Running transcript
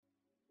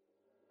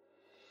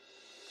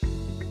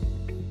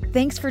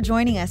Thanks for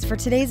joining us for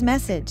today's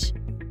message.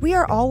 We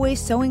are always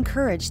so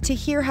encouraged to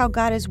hear how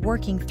God is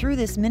working through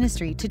this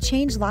ministry to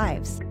change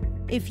lives.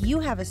 If you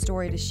have a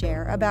story to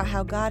share about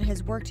how God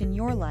has worked in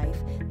your life,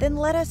 then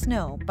let us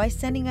know by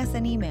sending us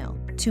an email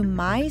to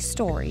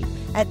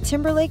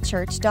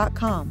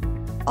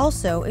mystory@timberlakechurch.com.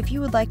 Also, if you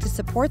would like to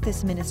support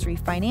this ministry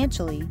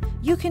financially,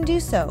 you can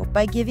do so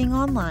by giving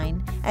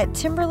online at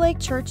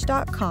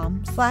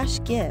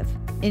timberlakechurch.com/give.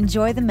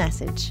 Enjoy the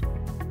message.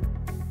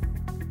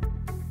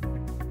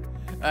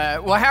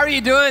 Well, how are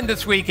you doing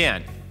this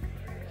weekend?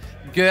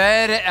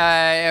 Good.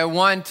 I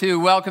want to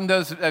welcome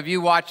those of you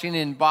watching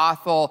in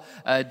Bothell,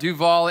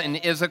 Duval, and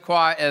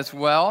Issaquah as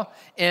well.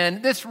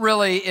 And this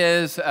really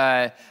is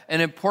an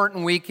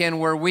important weekend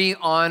where we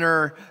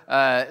honor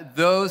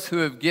those who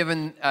have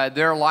given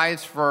their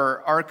lives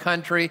for our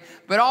country,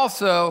 but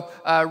also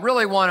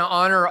really want to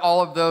honor all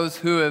of those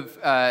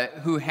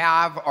who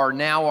have or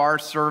now are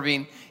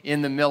serving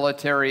in the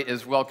military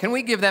as well. Can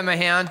we give them a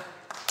hand?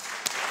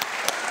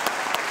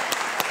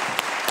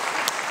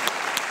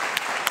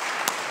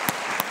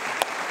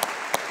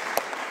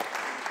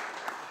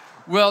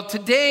 Well,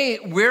 today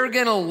we're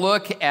going to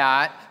look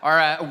at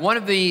one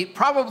of the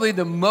probably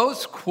the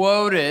most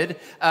quoted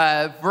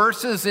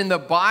verses in the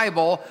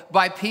Bible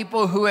by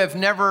people who have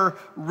never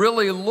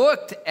really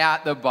looked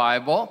at the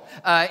Bible.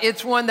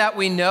 It's one that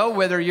we know,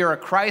 whether you're a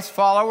Christ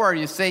follower or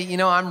you say,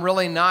 I'm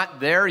really not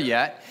there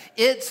yet.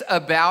 It's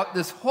about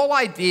this whole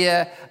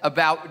idea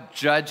about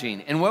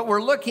judging. And what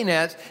we're looking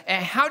at is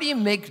how do you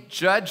make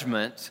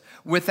judgments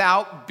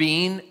without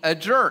being a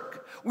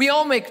jerk? We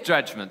all make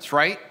judgments,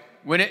 right?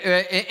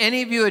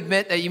 Any of you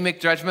admit that you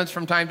make judgments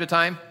from time to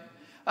time?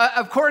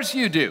 Of course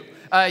you do.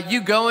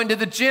 You go into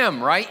the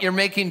gym, right? You're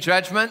making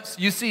judgments.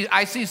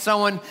 I see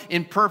someone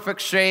in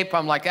perfect shape.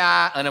 I'm like,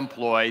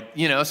 unemployed,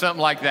 something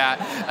like that.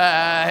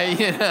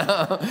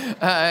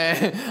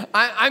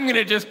 I'm going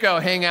to just go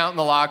hang out in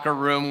the locker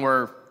room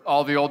where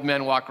all the old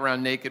men walk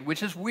around naked,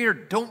 which is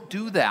weird. Don't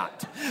do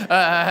that.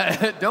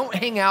 Don't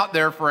hang out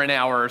there for an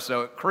hour or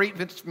so. It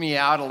creeps me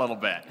out a little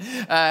bit.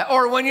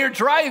 Or when you're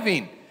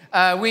driving,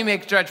 we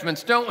make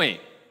judgments, don't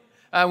we?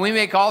 We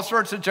make all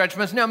sorts of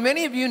judgments. Now,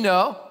 many of you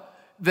know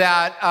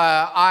that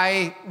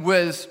I've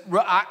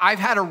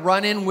had a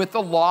run-in with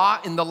the law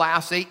in the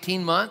last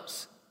 18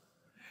 months,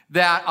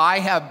 that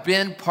I have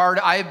been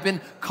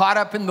caught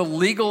up in the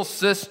legal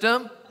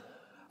system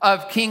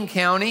of King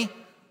County.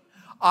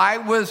 I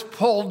was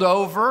pulled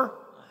over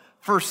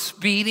for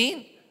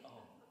speeding.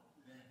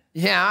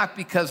 Yeah,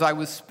 because I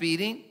was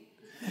speeding.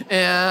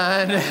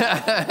 And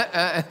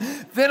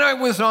then I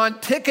was on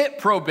ticket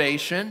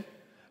probation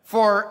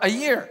for a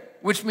year,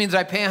 which means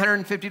I pay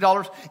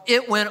 $150.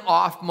 It went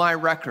off my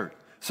record.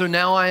 So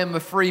now I am a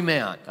free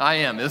man. I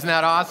am. Isn't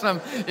that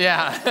awesome?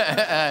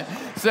 Yeah.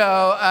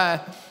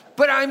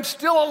 But I'm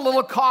still a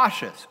little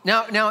cautious.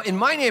 Now in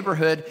my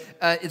neighborhood,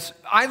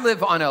 I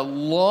live on a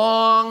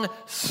long,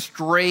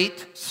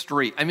 straight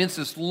street. I mean, it's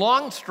this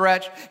long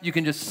stretch. You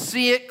can just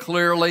see it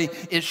clearly.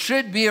 It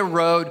should be a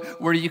road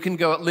where you can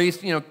go at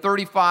least,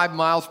 35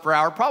 miles per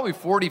hour, probably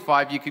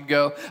 45 you could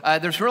go.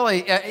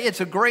 It's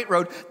a great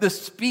road. The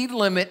speed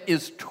limit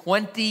is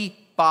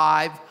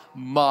 25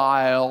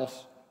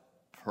 miles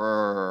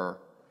per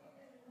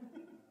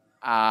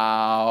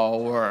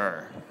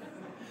hour.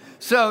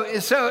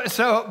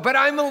 But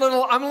I'm a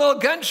little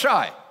gun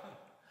shy.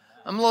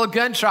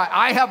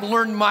 I have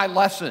learned my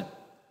lesson.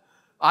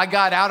 I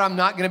got out. I'm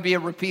not going to be a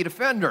repeat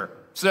offender.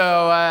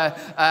 So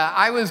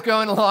I was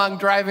going along,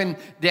 driving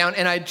down,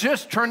 and I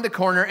just turned the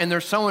corner, and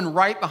there's someone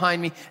right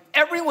behind me.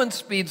 Everyone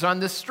speeds on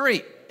this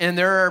street, and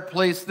there are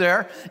police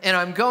there. And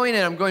I'm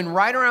going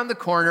right around the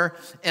corner,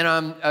 and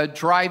I'm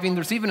driving.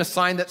 There's even a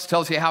sign that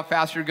tells you how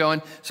fast you're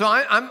going. So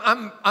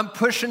I'm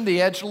pushing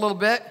the edge a little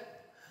bit.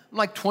 I'm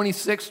like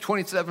 26,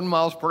 27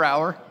 miles per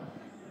hour.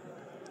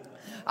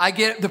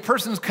 The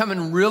person's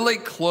coming really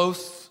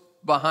close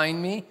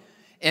behind me,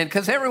 and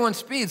because everyone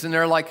speeds, and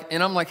I'm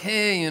like,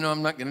 hey,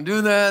 I'm not gonna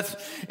do this.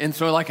 And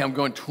so I'm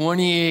going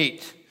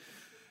 28,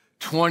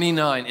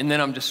 29, and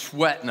then I'm just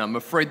sweating. I'm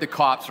afraid the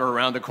cops are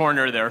around the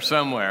corner there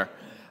somewhere.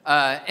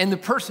 And the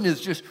person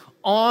is just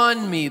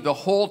on me the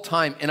whole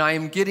time, and I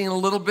am getting a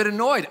little bit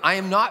annoyed. I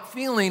am not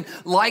feeling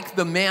like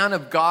the man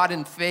of God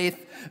and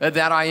faith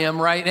that I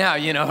am right now,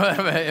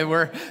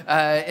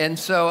 and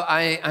so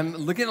I'm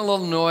looking a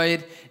little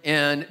annoyed,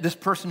 and this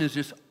person is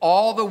just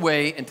all the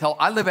way until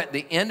I live at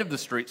the end of the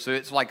street, so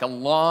it's like a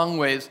long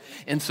ways,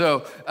 and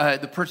so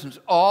the person's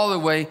all the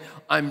way.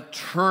 I'm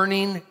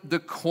turning the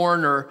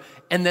corner,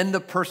 and then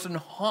the person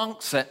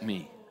honks at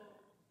me.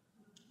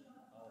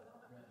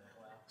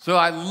 So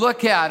I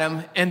look at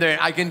him, and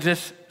I can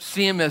just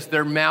see him as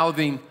they're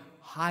mouthing,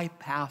 "Hi,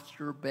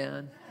 Pastor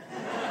Ben."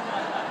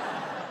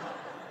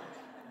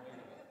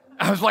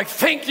 I was like,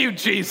 "Thank you,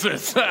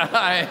 Jesus." So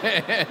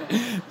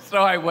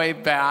I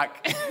waved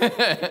back.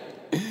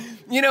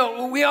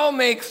 We all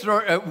make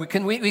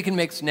we can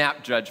make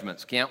snap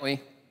judgments, can't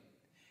we?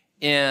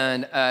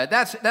 And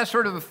that's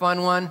sort of a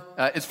fun one.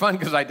 It's fun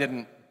because I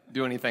didn't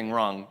do anything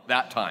wrong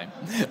that time.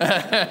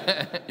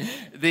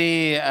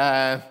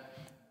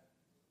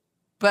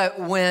 But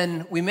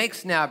when we make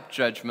snap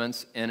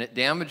judgments and it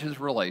damages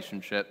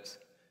relationships,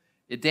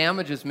 it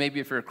damages maybe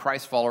if you're a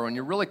Christ follower and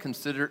you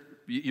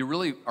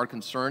really are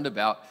concerned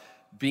about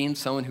being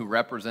someone who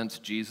represents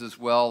Jesus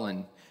well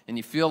and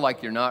you feel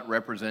like you're not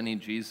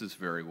representing Jesus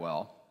very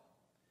well,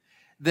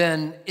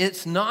 then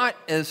it's not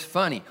as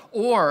funny.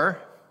 Or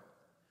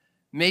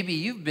maybe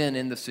you've been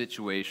in the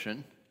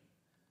situation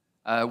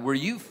where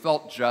you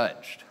felt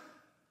judged,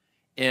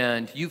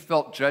 and you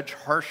felt judged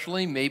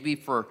harshly, maybe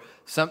for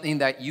something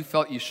that you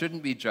felt you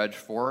shouldn't be judged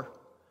for,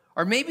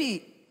 or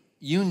maybe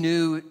you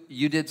knew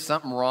you did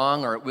something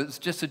wrong, or it was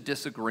just a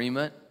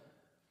disagreement,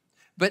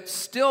 but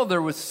still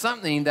there was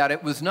something that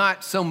it was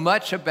not so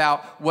much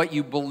about what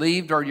you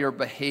believed or your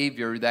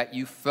behavior that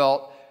you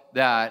felt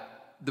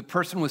that the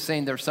person was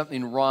saying there's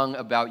something wrong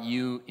about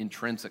you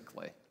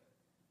intrinsically.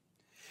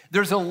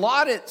 There's a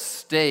lot at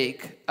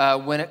stake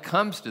when it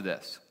comes to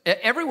this.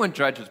 Everyone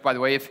judges, by the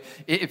way.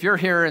 If you're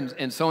here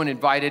and someone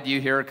invited you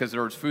here because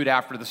there was food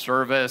after the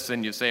service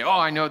and you say, oh,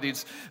 I know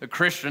these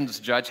Christians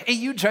judge. Hey,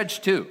 you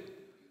judge too.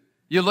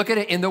 You look at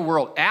it in the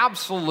world.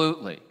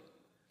 Absolutely.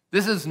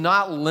 This is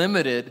not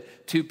limited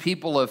to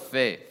people of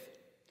faith.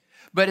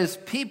 But as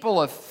people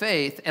of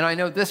faith, and I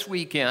know this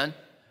weekend,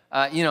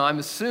 I'm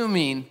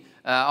assuming,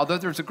 although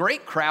there's a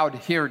great crowd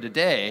here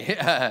today,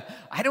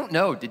 I don't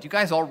know, did you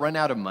guys all run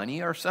out of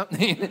money or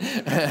something?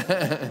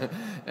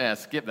 Yeah,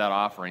 skip that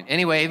offering.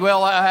 Anyway,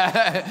 well,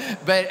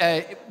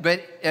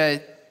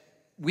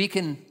 we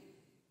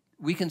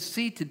can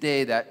see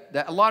today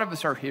that a lot of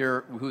us are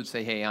here who would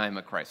say, hey, I'm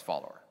a Christ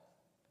follower.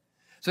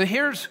 So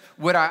here's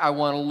what I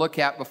want to look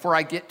at before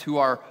I get to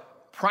our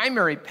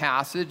primary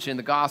passage in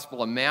the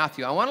Gospel of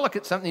Matthew. I want to look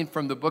at something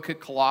from the book of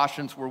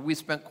Colossians, where we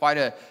spent quite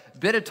a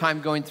bit of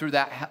time going through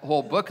that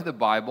whole book of the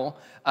Bible.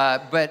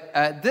 But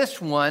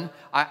this one,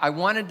 I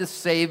wanted to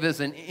save as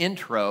an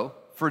intro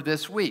for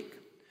this week.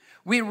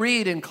 We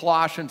read in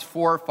Colossians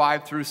 4,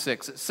 5 through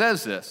 6, it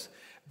says this: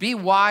 be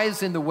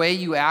wise in the way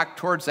you act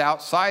towards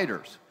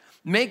outsiders.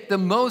 Make the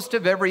most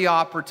of every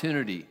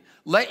opportunity.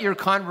 Let your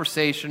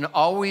conversation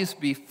always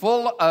be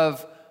full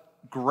of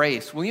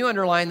grace. Will you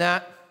underline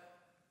that?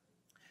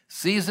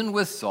 Seasoned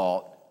with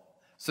salt,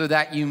 so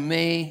that you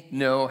may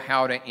know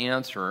how to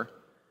answer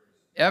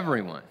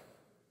everyone.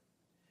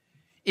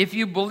 If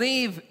you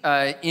believe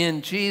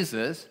in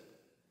Jesus,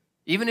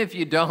 even if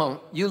you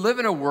don't, you live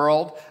in a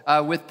world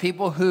with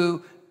people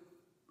who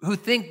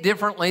think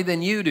differently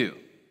than you do.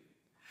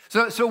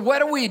 So what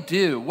do we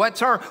do?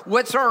 What's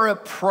our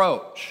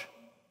approach?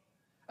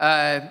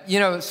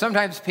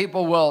 Sometimes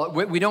people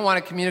we don't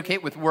want to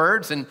communicate with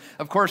words. And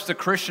of course, the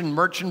Christian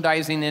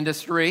merchandising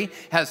industry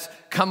has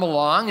come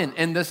along,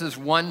 and this is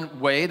one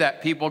way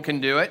that people can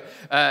do it.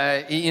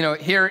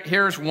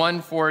 Here's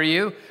one for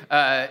you.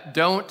 A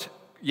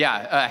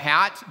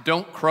hat,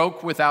 don't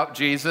croak without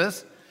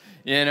Jesus.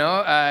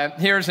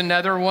 Here's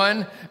another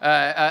one,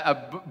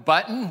 a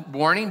button,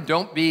 warning,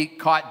 don't be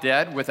caught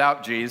dead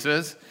without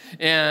Jesus.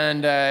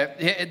 And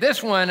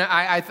this one,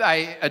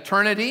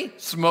 eternity,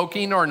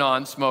 smoking or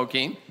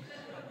non-smoking.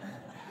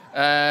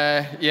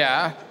 And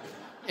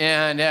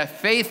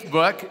faith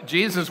book,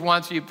 Jesus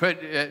wants you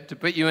to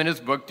put you in his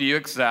book, do you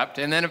accept?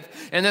 And then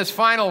this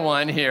final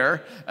one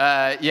here,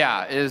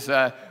 is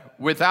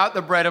without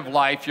the bread of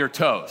life, you're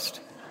toast.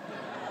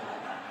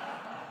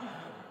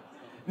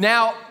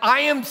 Now, I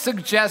am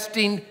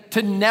suggesting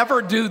to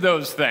never do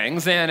those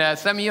things, and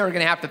some of you are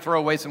going to have to throw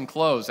away some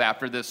clothes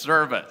after this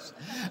service.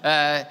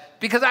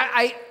 Because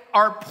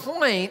our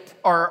point,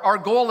 our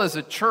goal as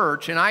a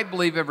church, and I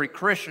believe every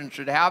Christian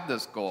should have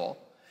this goal,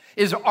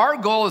 is our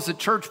goal as a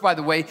church, by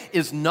the way,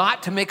 is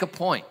not to make a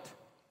point.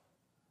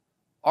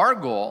 Our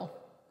goal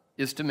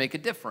is to make a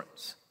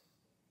difference.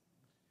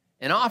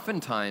 And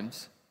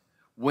oftentimes,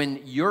 when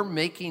you're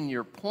making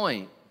your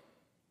point,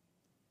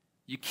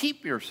 you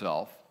keep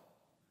yourself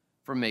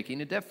from making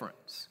a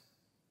difference.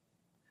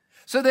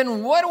 So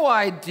then what do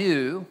I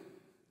do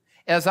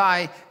as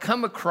I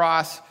come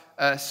across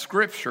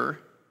scripture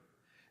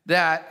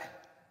that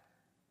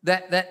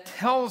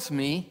tells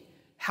me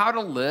how to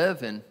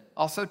live and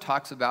also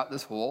talks about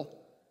this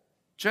whole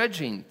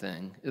judging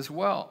thing as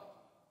well?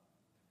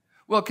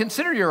 Well,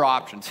 consider your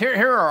options.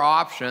 Here are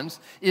options,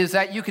 is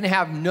that you can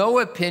have no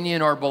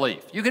opinion or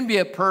belief. You can be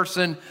a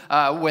person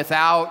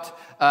without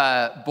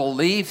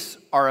beliefs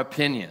or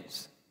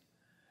opinions.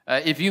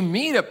 If you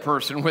meet a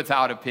person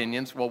without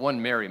opinions, well, one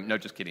marry him. No,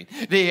 just kidding.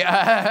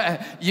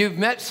 You've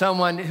met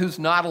someone who's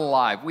not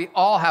alive. We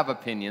all have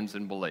opinions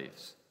and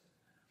beliefs.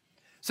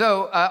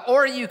 So,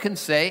 or you can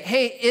say,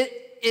 hey,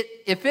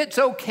 if it's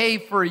okay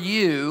for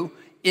you,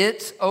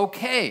 it's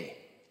okay.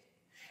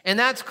 And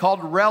that's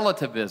called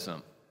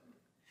relativism.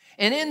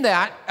 And in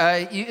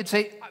that, you'd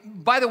say,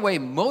 by the way,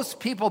 most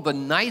people, the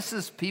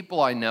nicest people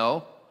I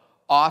know,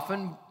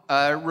 often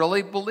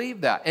really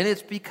believe that. And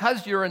it's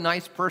because you're a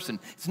nice person.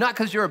 It's not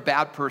because you're a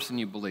bad person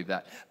you believe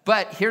that.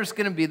 But here's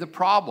going to be the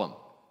problem,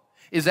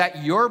 is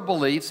that your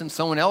beliefs and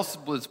someone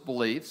else's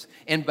beliefs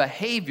and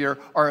behavior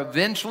are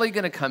eventually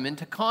going to come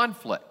into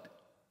conflict.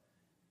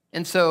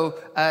 And so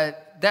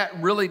that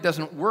really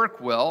doesn't work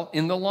well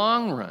in the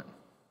long run.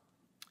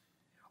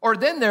 Or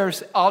then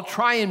there's, I'll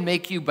try and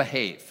make you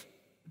behave.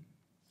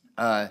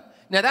 Now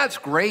that's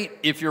great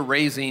if you're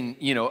raising,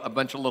 a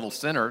bunch of little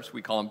sinners.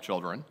 We call them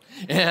children.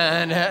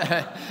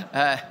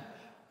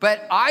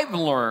 But I've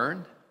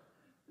learned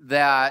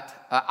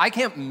that I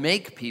can't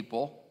make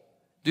people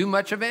do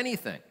much of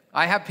anything.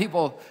 I have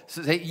people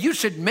say, you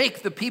should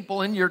make the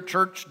people in your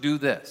church do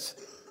this.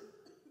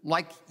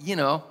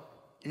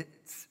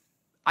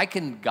 I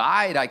can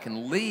guide, I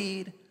can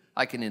lead,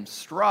 I can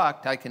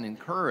instruct, I can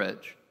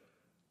encourage.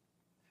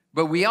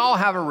 But we all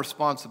have a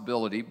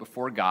responsibility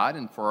before God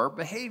and for our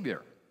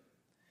behavior.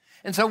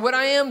 And so what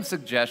I am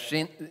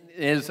suggesting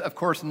is, of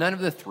course, none of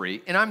the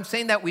three. And I'm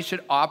saying that we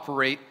should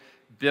operate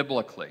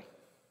biblically.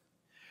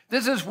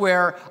 This is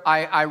where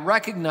I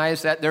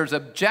recognize that there's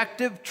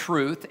objective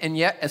truth and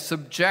yet a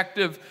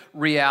subjective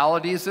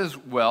realities as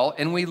well.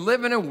 And we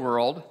live in a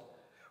world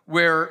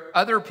where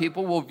other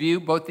people will view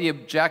both the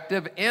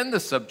objective and the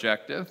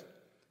subjective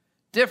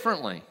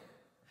differently.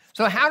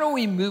 So how do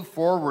we move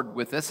forward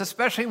with this,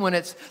 especially when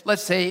it's,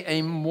 let's say,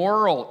 a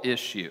moral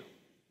issue?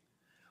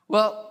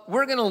 Well,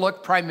 we're going to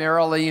look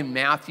primarily in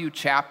Matthew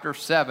chapter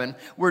 7,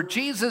 where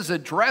Jesus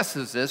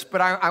addresses this,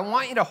 but I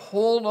want you to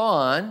hold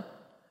on,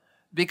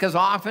 because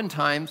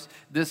oftentimes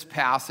this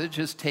passage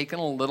is taken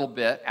a little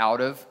bit out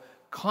of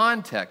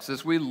context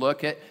as we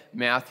look at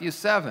Matthew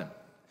 7. It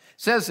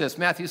says this,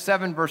 Matthew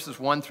 7, verses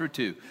 1 through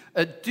 2.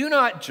 Do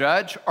not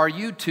judge, or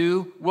you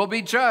too will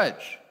be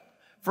judged.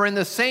 For in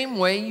the same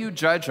way you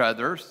judge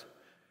others,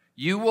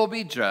 you will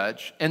be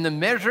judged, and the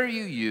measure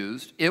you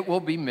used, it will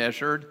be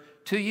measured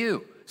to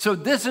you. So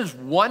this is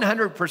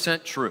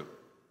 100% true.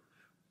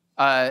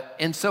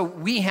 And so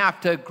we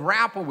have to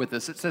grapple with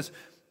this. It says,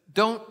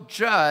 don't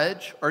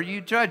judge, or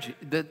you judge.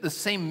 The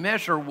same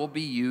measure will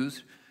be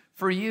used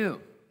for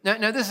you.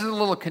 Now, this is a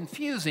little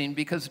confusing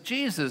because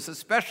Jesus,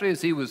 especially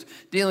as he was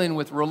dealing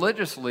with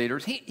religious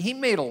leaders, he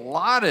made a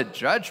lot of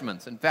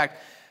judgments. In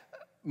fact,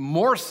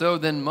 more so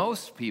than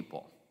most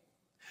people.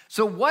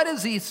 So what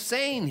is he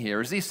saying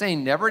here? Is he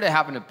saying never to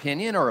have an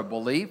opinion or a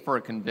belief or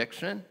a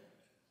conviction?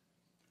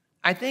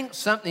 I think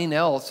something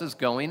else is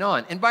going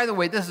on. And by the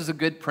way, this is a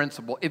good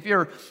principle. If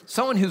you're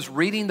someone who's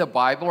reading the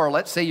Bible, or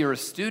let's say you're a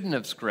student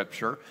of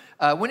Scripture,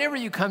 whenever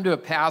you come to a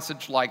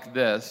passage like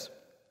this,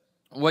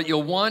 what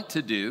you'll want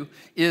to do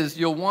is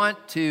you'll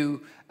want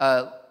to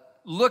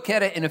look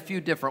at it in a few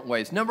different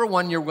ways. Number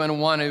one, you're going to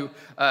want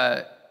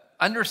to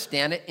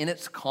understand it in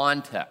its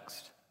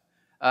context,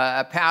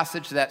 a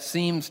passage that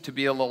seems to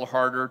be a little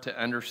harder to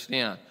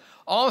understand.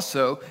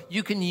 Also,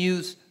 you can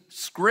use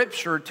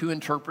Scripture to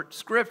interpret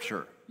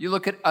Scripture. You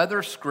look at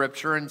other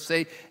Scripture and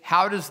say,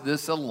 how does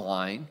this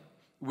align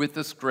with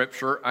the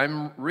Scripture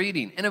I'm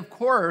reading? And of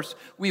course,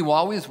 we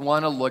always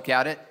want to look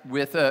at it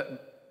with an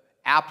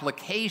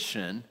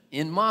application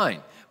in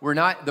mind.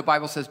 The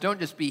Bible says, don't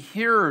just be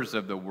hearers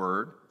of the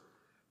word,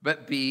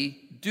 but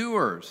be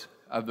doers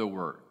of the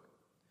word.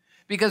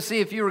 Because see,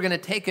 if you were going to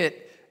take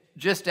it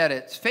just at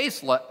its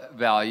face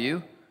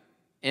value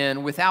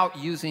and without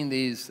using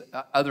these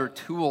other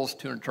tools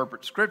to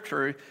interpret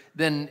Scripture,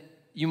 then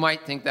you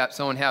might think that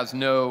someone has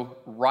no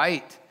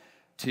right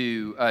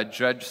to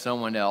judge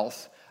someone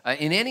else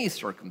in any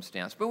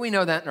circumstance. But we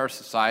know that in our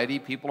society,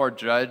 people are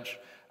judged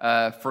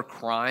for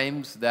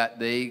crimes that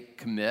they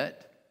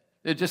commit.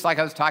 It's just like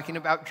I was talking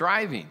about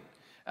driving.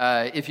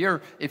 If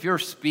you're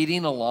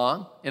speeding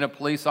along and a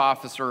police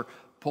officer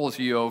pulls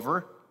you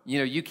over,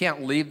 you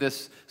can't leave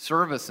this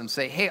service and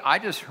say, hey, I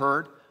just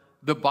heard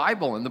the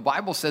Bible, and the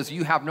Bible says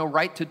you have no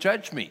right to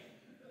judge me.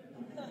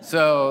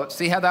 So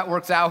see how that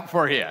works out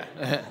for you.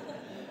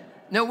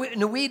 No,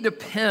 we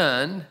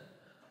depend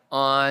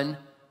on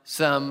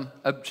some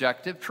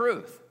objective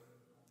truth.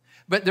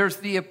 But there's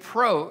the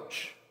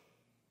approach,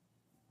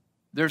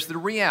 there's the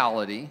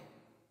reality,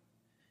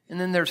 and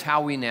then there's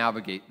how we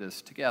navigate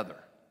this together.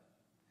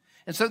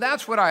 And so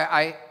that's what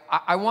I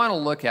want to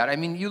look at. I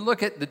mean, you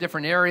look at the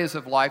different areas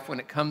of life when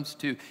it comes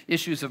to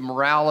issues of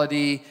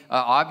morality,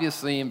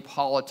 obviously in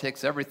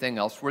politics, everything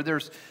else, where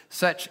there's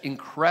such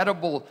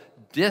incredible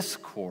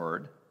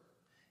discord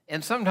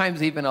and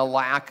sometimes even a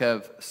lack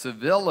of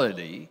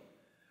civility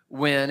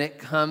when it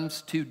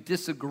comes to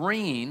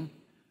disagreeing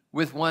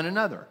with one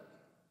another.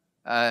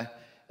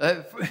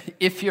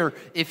 If you're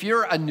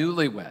a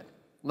newlywed,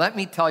 let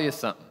me tell you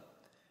something.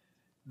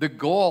 The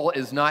goal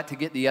is not to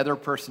get the other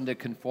person to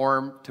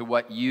conform to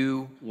what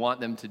you want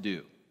them to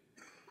do.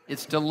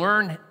 It's to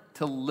learn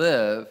to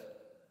live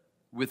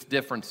with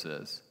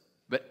differences,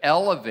 but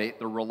elevate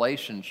the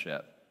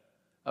relationship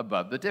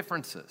above the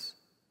differences.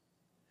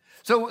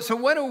 So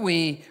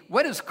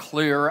what is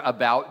clear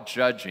about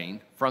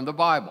judging from the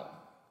Bible?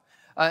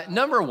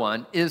 Number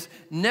one is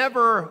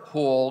never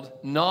hold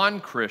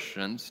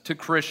non-Christians to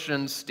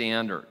Christian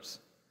standards.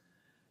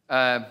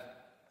 That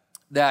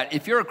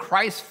if you're a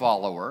Christ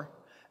follower,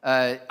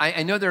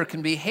 I know there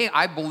can be, hey,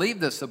 I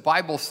believe this, the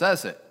Bible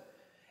says it.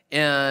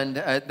 And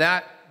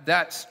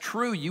that's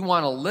true, you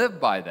want to live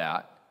by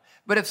that.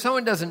 But if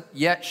someone doesn't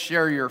yet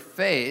share your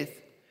faith,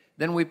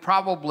 then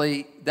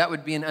that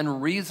would be an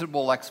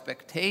unreasonable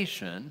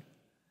expectation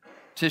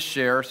to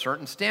share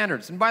certain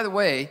standards. And by the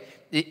way,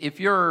 if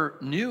you're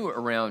new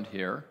around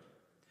here,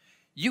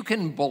 you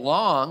can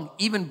belong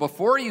even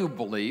before you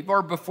believe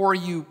or before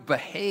you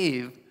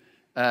behave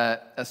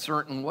a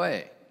certain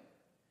way.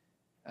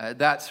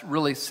 That's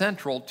really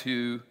central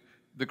to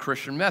the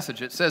Christian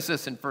message. It says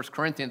this in 1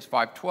 Corinthians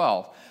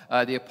 5:12.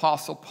 The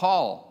Apostle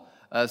Paul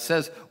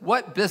says,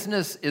 "What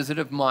business is it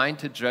of mine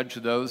to judge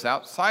those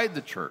outside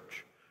the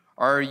church?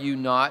 Are you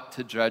not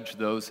to judge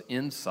those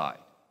inside?"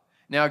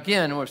 Now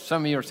again,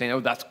 some of you are saying, "Oh,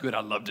 that's good.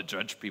 I love to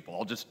judge people.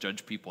 I'll just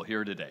judge people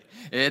here today."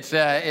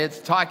 It's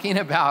talking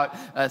about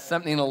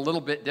something a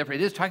little bit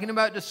different. It is talking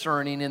about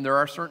discerning, and there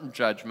are certain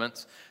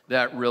judgments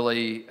that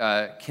really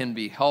can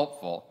be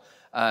helpful.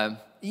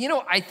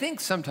 I think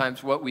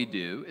sometimes what we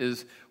do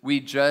is we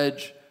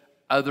judge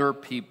other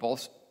people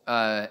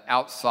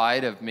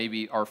outside of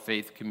maybe our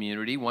faith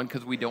community, one,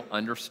 because we don't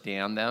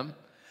understand them.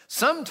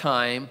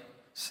 Sometimes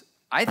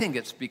I think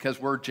it's because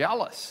we're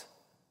jealous.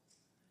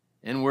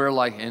 And we're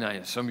like,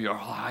 some of you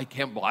are, I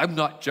can't believe, I'm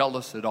not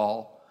jealous at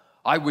all.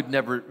 I would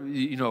never,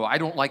 I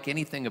don't like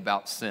anything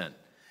about sin.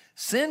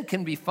 Sin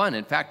can be fun.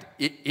 In fact,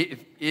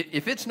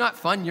 if it's not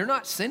fun, you're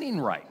not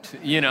sinning right,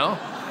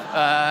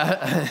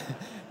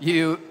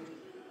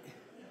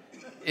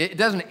 It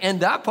doesn't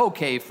end up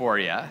okay for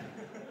you.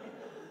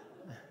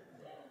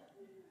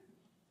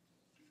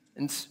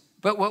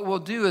 But what we'll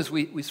do is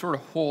we sort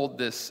of hold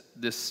this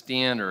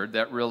standard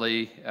that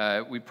really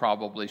we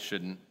probably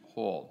shouldn't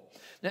hold.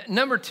 Now,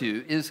 number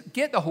 2 is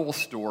get the whole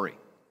story.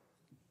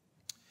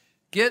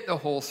 Get the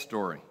whole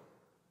story.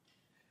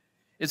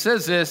 It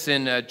says this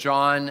in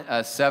John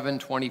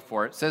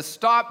 7:24. It says,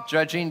 "Stop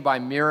judging by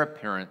mere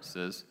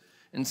appearances.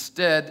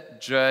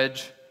 Instead,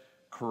 judge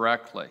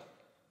correctly."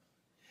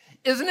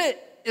 Isn't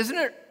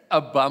it a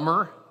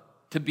bummer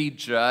to be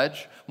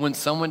judged when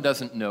someone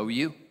doesn't know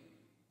you?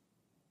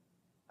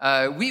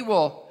 We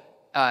will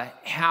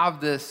have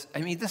this.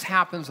 This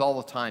happens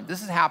all the time. This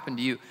has happened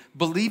to you.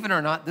 Believe it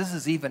or not, this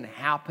has even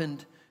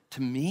happened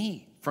to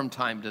me from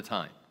time to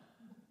time.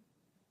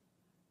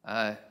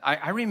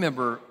 I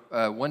remember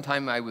one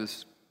time I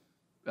was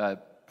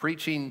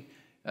preaching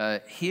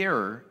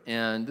here,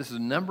 and this is a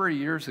number of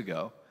years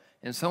ago,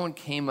 and someone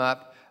came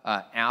up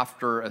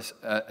after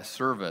a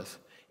service,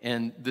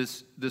 and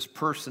this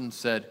person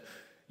said,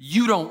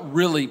 "You don't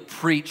really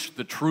preach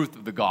the truth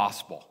of the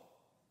gospel."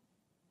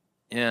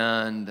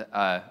 And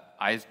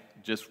I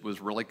just was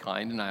really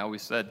kind, and I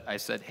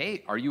said,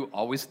 "Hey, are you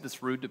always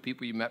this rude to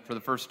people you met for the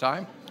first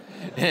time?"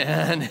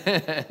 And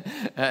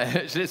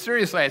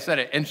seriously, I said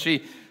it, and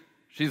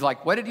she's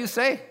like, "What did you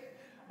say?"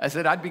 I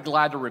said, "I'd be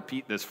glad to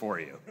repeat this for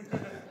you."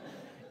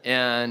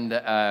 And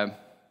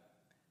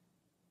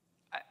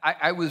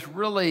I was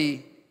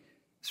really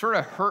sort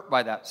of hurt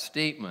by that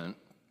statement.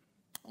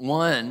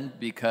 One,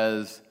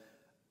 because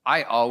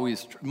I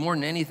always, more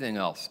than anything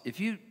else,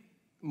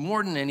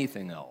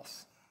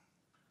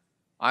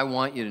 I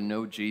want you to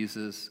know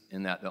Jesus,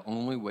 and that the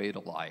only way to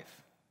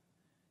life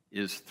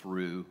is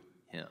through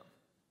him.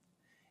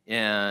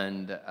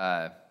 And,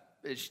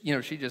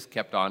 she just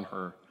kept on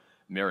her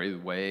merry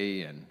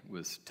way and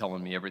was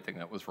telling me everything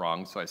that was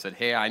wrong. So I said,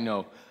 "Hey, I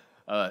know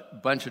a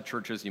bunch of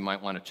churches, you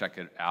might want to check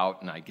it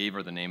out." And I gave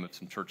her the name of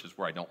some churches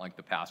where I don't like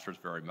the pastors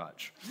very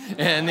much.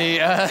 And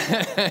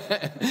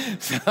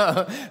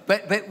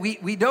but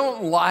we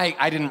don't like,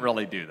 I didn't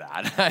really do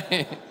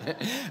that.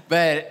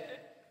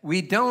 But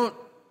we don't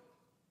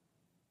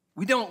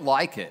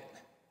like it.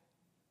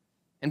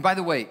 And by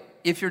the way,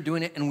 if you're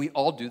doing it, and we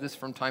all do this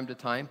from time to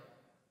time,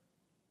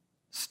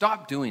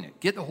 stop doing it.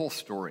 Get the whole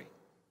story.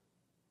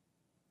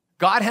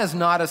 God has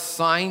not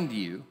assigned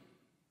you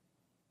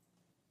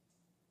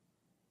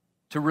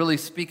to really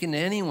speak into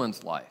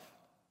anyone's life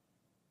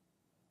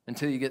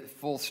until you get the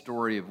full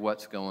story of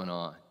what's going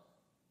on.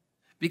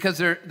 Because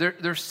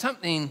there's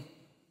something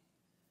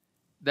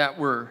that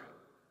we're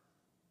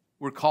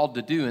called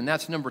to do, and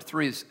that's number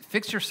 3, is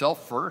fix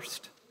yourself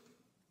first.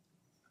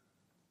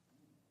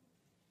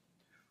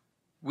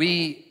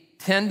 We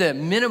tend to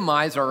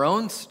minimize our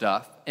own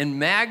stuff and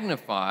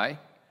magnify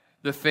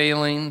the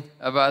failing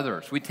of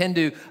others. We tend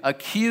to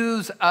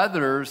accuse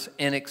others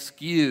and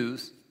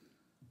excuse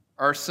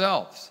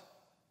ourselves.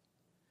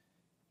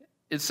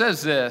 It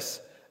says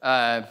this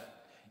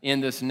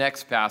in this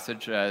next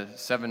passage,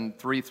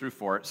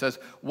 7:3-4. It says,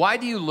 "Why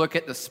do you look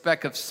at the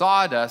speck of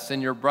sawdust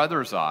in your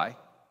brother's eye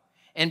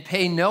and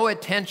pay no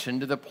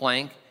attention to the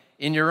plank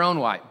in your own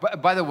eye?"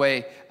 By the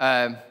way,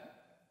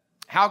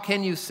 how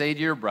can you say to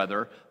your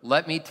brother,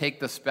 "Let me take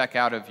the speck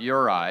out of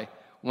your eye,"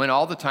 when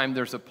all the time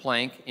there's a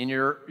plank in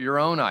your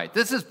own eye?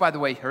 This is, by the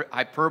way,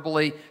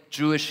 hyperbole,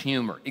 Jewish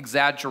humor,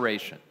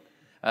 exaggeration.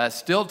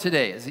 Still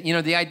today,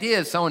 the idea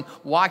is someone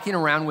walking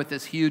around with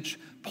this huge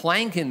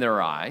plank in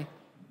their eye,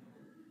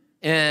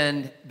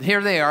 and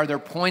here they are, they're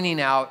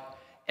pointing out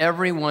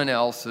everyone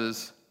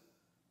else's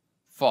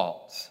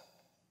faults.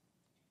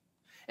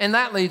 And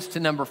that leads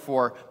to number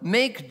 4,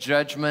 make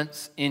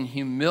judgments in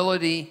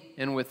humility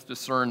and with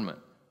discernment.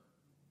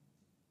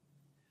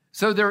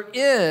 So there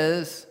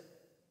is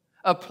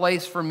a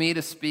place for me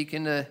to speak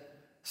into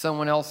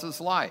someone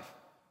else's life.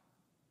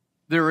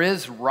 There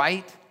is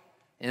right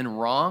and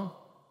wrong.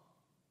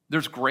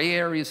 There's gray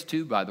areas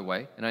too, by the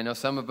way. And I know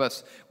some of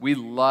us, we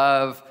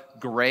love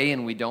gray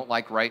and we don't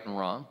like right and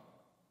wrong.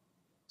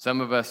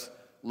 Some of us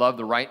love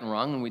the right and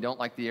wrong and we don't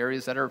like the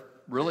areas that are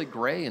really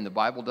gray and the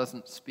Bible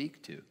doesn't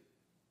speak to.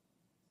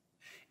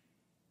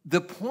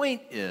 The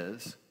point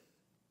is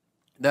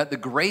that the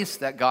grace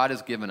that God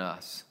has given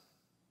us,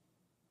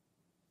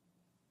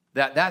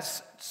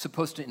 that's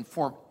supposed to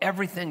inform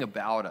everything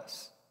about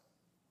us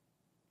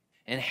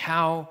and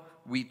how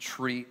we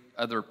treat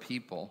other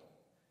people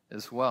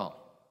as well.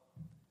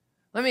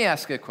 Let me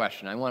ask you a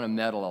question. I want to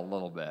meddle a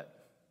little bit.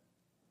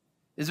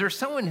 Is there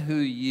someone who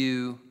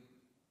you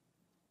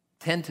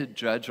tend to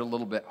judge a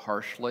little bit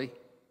harshly?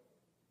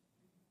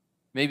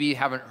 Maybe you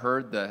haven't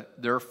heard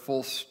their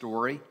full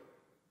story.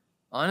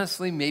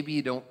 Honestly, maybe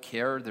you don't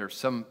care. There's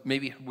some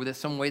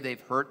way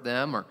they've hurt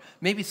them, or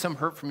maybe some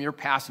hurt from your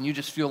past, and you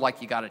just feel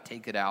like you got to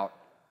take it out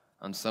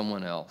on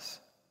someone else.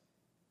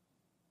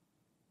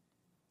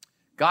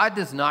 God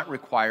does not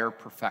require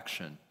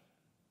perfection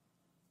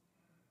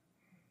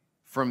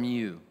from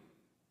you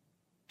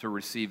to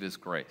receive his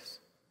grace.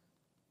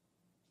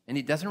 And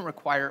he doesn't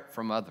require it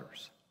from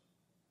others.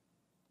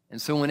 And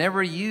so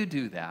whenever you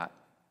do that,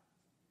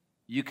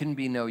 you can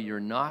be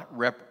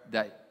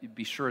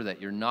sure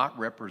that you're not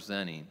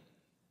representing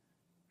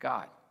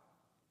God.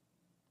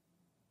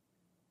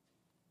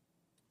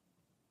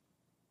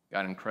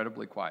 Got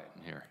incredibly quiet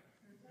in here.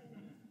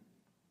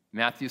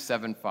 Matthew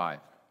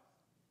 7:5.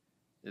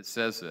 It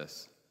says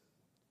this: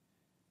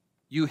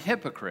 "You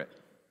hypocrite,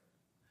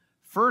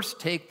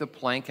 first take the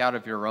plank out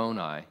of your own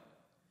eye,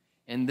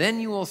 and then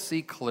you will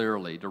see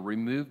clearly to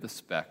remove the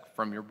speck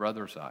from your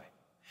brother's eye."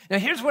 Now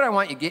here's what I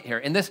want you to get here,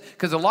 and this,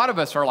 because a lot of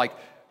us are like,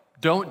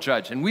 don't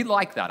judge, and we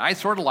like that. I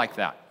sort of like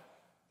that.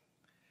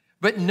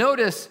 But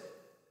notice,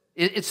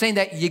 it's saying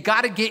that you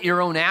got to get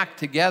your own act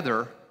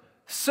together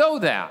so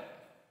that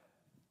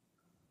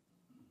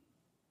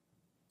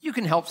you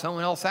can help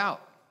someone else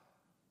out.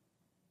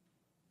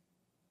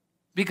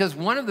 Because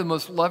one of the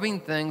most loving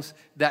things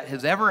that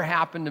has ever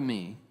happened to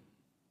me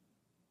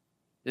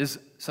is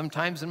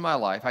sometimes in my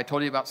life, I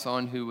told you about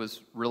someone who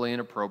was really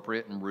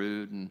inappropriate and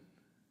rude,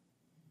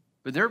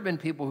 but there have been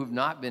people who've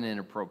not been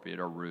inappropriate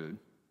or rude,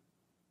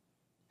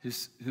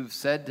 who've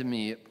said to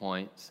me at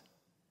points,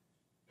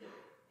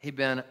 "Hey,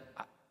 Ben,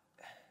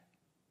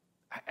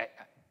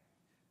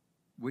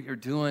 what you're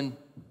doing,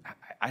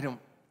 I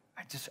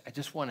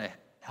just want to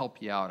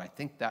help you out. I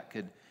think that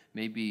could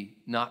maybe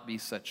not be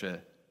such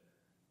a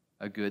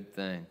good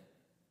thing."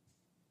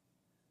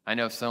 I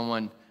know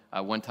someone,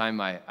 one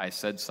time I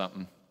said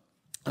something,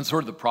 and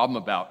sort of the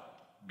problem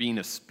about being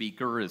a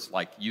speaker is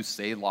like you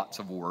say lots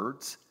of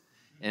words,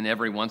 and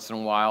every once in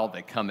a while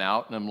they come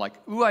out, and I'm like,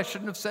 ooh, I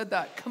shouldn't have said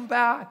that. Come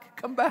back.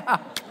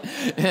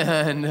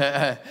 And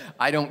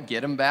I don't get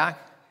them back.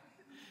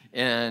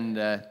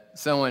 And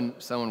someone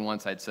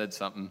once I'd said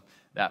something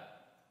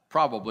that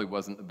probably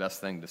wasn't the best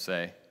thing to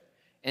say.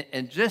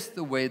 And just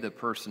the way the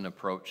person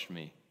approached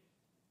me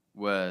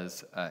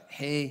was,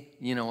 hey,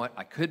 you know what?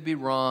 I could be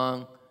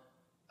wrong.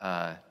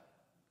 I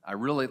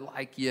really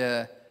like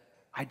you.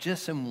 I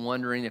just am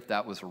wondering if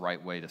that was the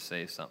right way to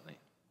say something.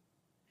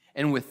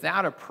 And with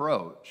that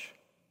approach,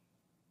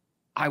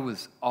 I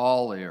was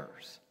all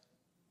ears.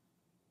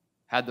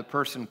 Had the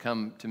person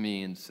come to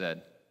me and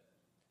said,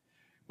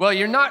 "Well,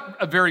 you're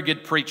not a very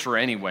good preacher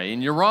anyway,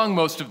 and you're wrong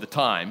most of the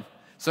time,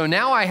 so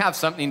now I have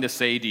something to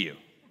say to you."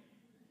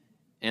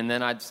 And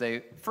then I'd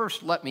say,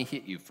 "First, let me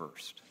hit you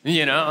first."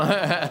 You know,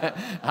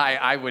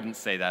 I wouldn't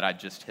say that.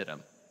 I'd just hit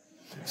him.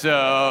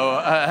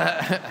 So,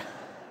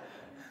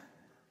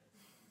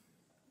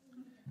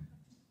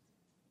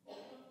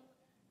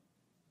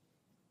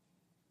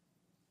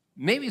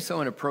 maybe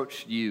someone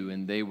approached you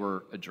and they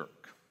were a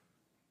jerk.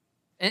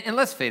 And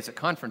let's face it,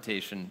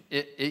 confrontation,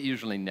 it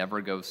usually never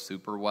goes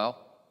super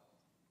well.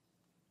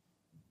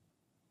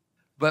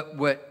 But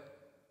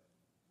what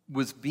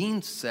was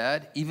being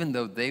said, even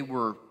though they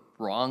were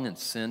wrong and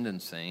sinned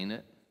in saying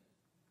it,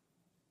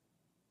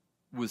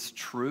 was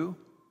true.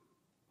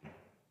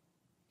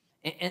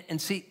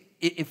 And see,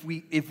 if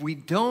we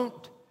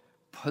don't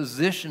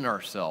position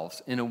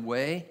ourselves in a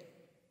way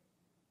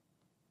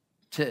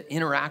to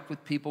interact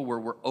with people where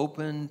we're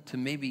open to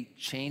maybe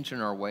change in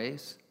our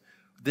ways,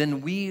 then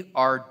we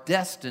are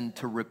destined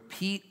to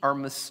repeat our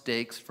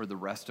mistakes for the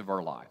rest of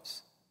our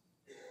lives.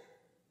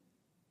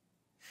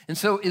 And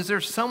so, is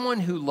there someone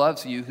who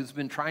loves you who's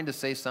been trying to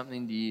say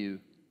something to you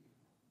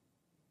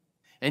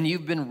and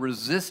you've been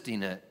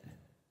resisting it,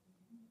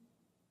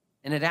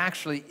 and it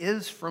actually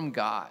is from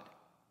God?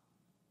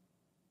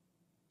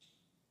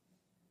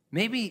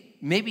 Maybe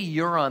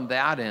you're on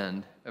that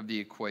end of the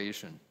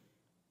equation.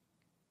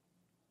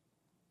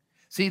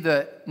 See,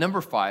 the number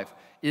 5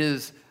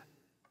 is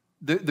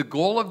the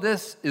goal of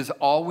this is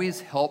always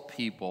help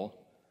people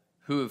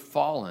who have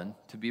fallen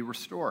to be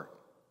restored.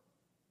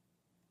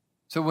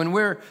 So when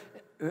we're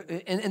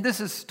and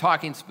this is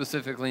talking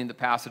specifically in the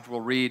passage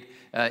we'll read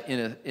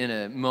in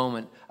a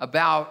moment,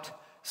 about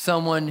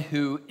someone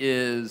who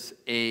is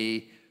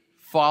a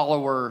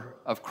follower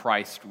of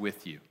Christ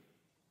with you.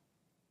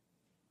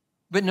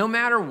 But no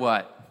matter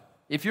what,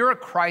 if you're a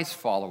Christ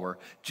follower,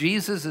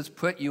 Jesus has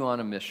put you on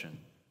a mission.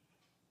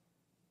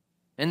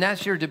 And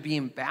that's you're to be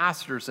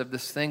ambassadors of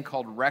this thing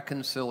called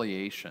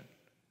reconciliation,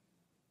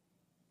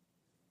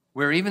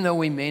 where even though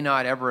we may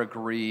not ever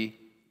agree,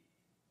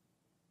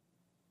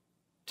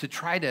 to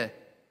try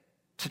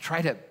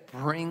to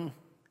bring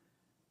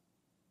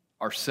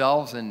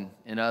ourselves and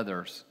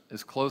others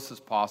as close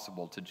as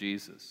possible to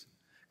Jesus.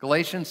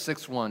 Galatians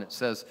 6:1, it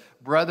says,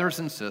 "Brothers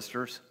and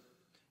sisters,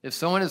 if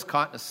someone is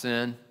caught in a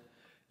sin,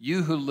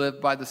 you who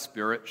live by the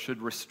Spirit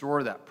should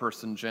restore that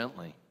person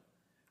gently.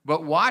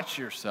 But watch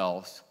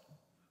yourselves,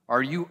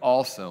 or you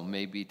also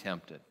may be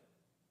tempted."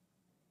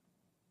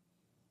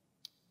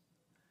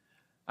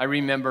 I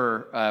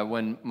remember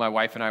when my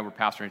wife and I were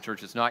pastoring a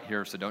church. It's not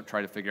here, so don't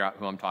try to figure out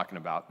who I'm talking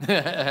about.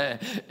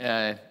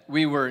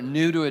 We were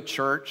new to a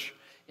church,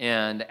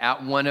 and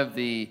at one of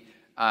the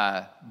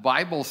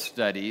Bible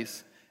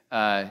studies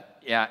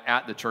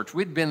at the church,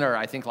 we'd been there,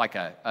 I think, like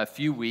a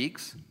few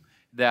weeks,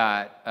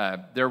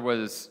 that there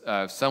was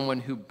someone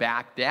who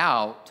backed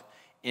out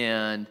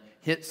and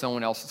hit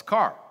someone else's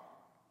car.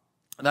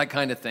 That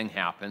kind of thing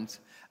happens.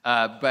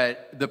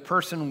 But the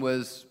person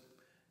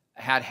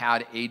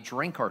had a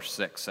drink or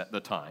six at the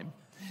time.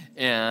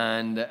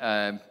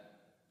 And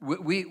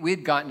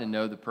we'd gotten to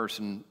know the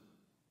person,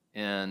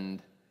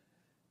 and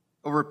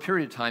over a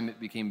period of time, it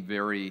became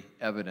very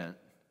evident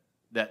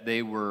that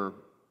they were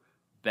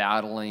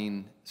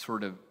battling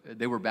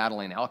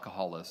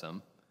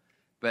alcoholism,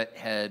 but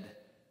had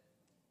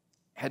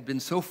been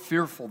so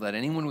fearful that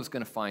anyone was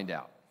going to find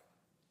out.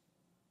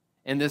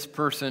 And this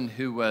person,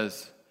 who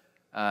was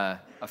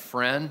a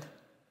friend,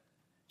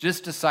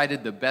 just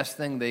decided the best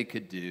thing they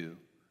could do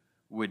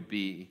would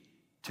be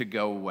to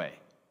go away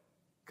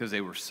because they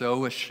were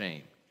so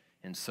ashamed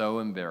and so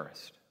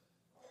embarrassed.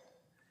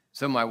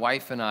 So my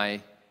wife and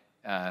I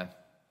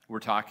were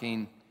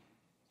talking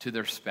to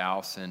their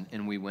spouse,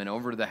 and we went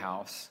over to the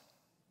house,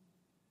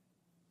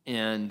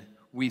 and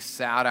we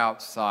sat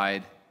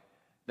outside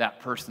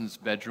that person's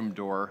bedroom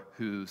door,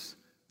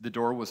 the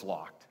door was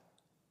locked,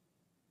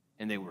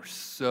 and they were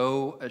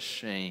so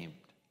ashamed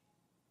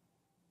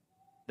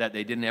that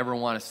they didn't ever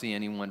want to see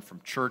anyone from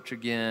church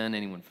again,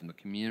 anyone from the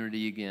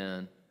community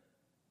again.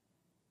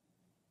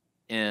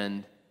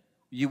 And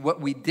what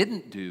we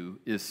didn't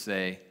do is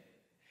say,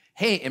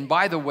 "Hey, and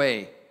by the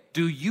way,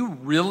 do you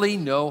really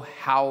know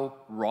how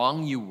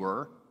wrong you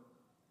were?"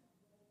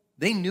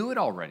 They knew it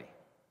already.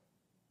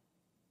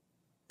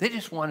 They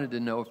just wanted to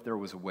know if there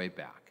was a way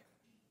back.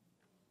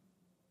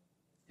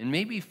 And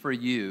maybe for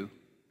you,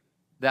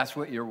 that's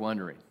what you're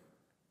wondering.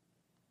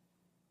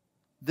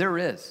 There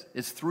is.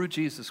 It's through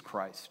Jesus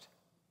Christ.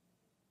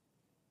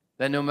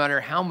 That no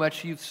matter how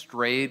much you've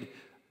strayed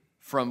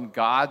from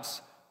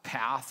God's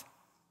path,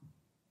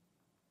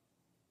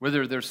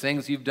 whether there's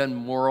things you've done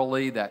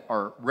morally that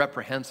are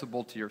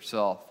reprehensible to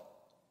yourself,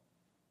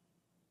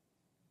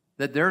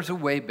 that there's a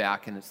way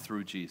back, and it's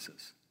through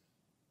Jesus.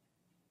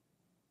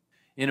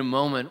 In a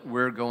moment,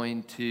 we're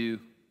going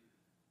to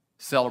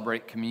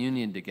celebrate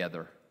communion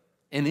together.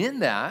 And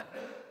in that,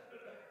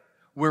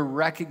 we're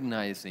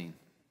recognizing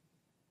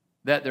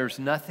that there's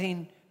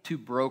nothing too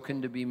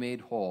broken to be made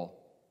whole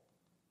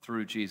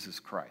through Jesus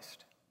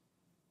Christ.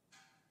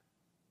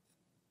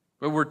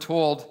 But we're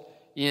told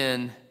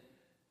in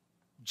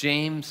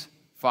James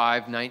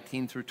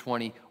 5:19 through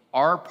 20,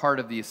 our part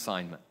of the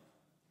assignment.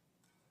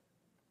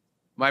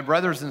 "My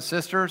brothers and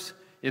sisters,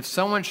 if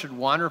someone should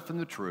wander from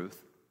the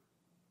truth,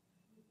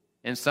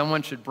 and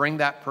someone should bring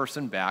that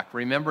person back,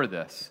 remember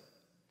this: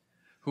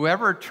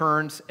 whoever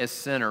turns a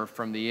sinner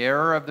from the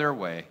error of their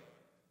way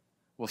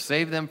will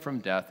save them from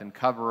death and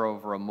cover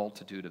over a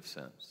multitude of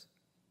sins."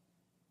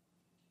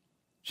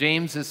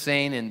 James is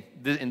saying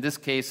in this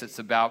case, it's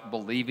about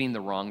believing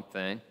the wrong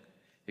thing.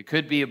 It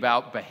could be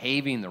about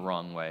behaving the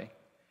wrong way.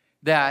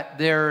 That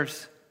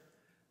there's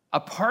a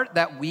part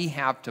that we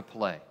have to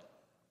play.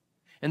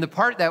 And the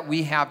part that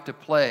we have to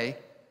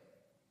play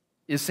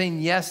is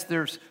saying, yes,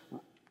 there's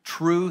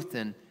truth,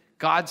 and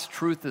God's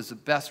truth is the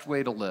best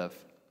way to live.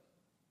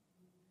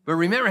 But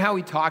remember how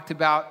we talked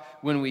about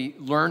when we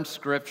learn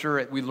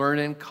Scripture, we learn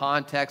in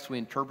context, we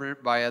interpret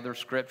it by other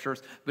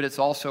Scriptures, but it's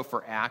also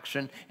for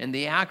action. And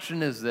the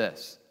action is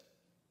this: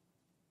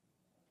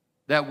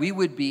 that we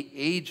would be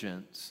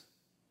agents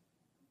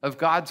of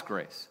God's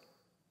grace.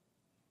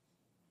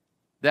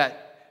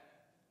 That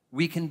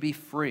we can be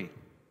free.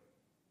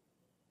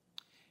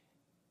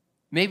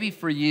 Maybe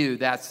for you,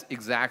 that's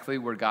exactly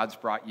where God's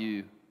brought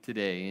you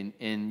today.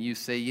 And you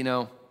say,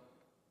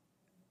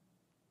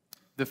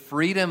 the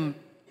freedom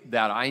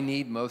that I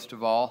need most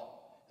of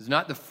all is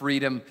not the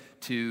freedom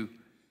to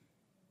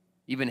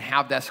even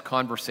have this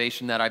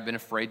conversation that I've been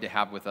afraid to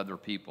have with other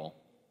people,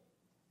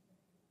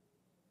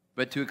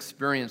 but to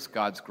experience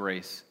God's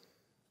grace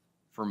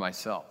for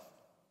myself.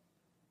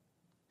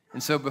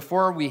 And so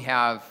before we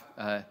have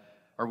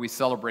our or we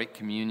celebrate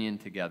communion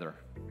together.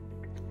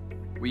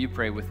 Will you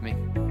pray with me?